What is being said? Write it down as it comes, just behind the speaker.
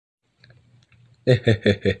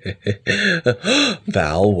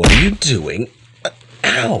Val, what are you doing?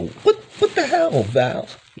 Ow! What the hell, Val?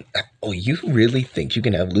 Oh, you really think you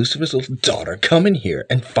can have Lucifer's little daughter come in here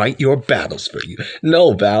and fight your battles for you?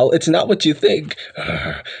 No, Val, it's not what you think.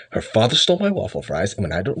 Her father stole my waffle fries, and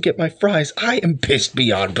when I don't get my fries, I am pissed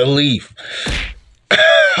beyond belief.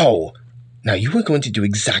 Ow! Now you are going to do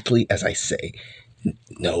exactly as I say.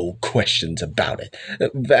 No questions about it.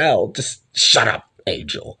 Val, just shut up,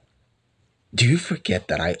 Angel. Do you forget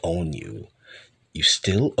that I own you? You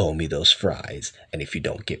still owe me those fries, and if you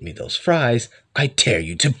don't get me those fries, I tear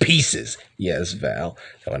you to pieces. Yes, Val.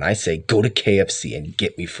 Now, when I say go to KFC and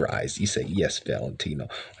get me fries, you say yes, Valentino.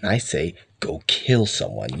 When I say go kill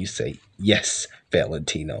someone, you say yes,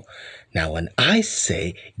 Valentino. Now, when I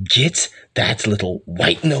say get that little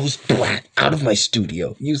white-nosed brat out of my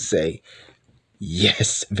studio, you say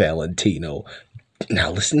yes, Valentino.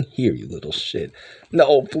 Now listen here, you little shit.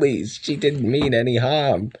 No, please, she didn't mean any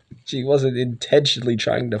harm. She wasn't intentionally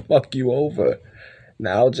trying to fuck you over.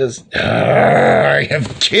 Now just... I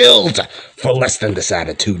have killed for less than this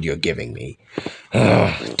attitude you're giving me.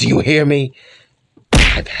 Do you hear me?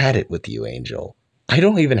 I've had it with you, Angel. I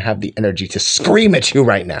don't even have the energy to scream at you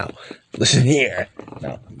right now. Listen here.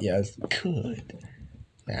 Now, yes, good.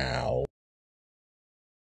 Now...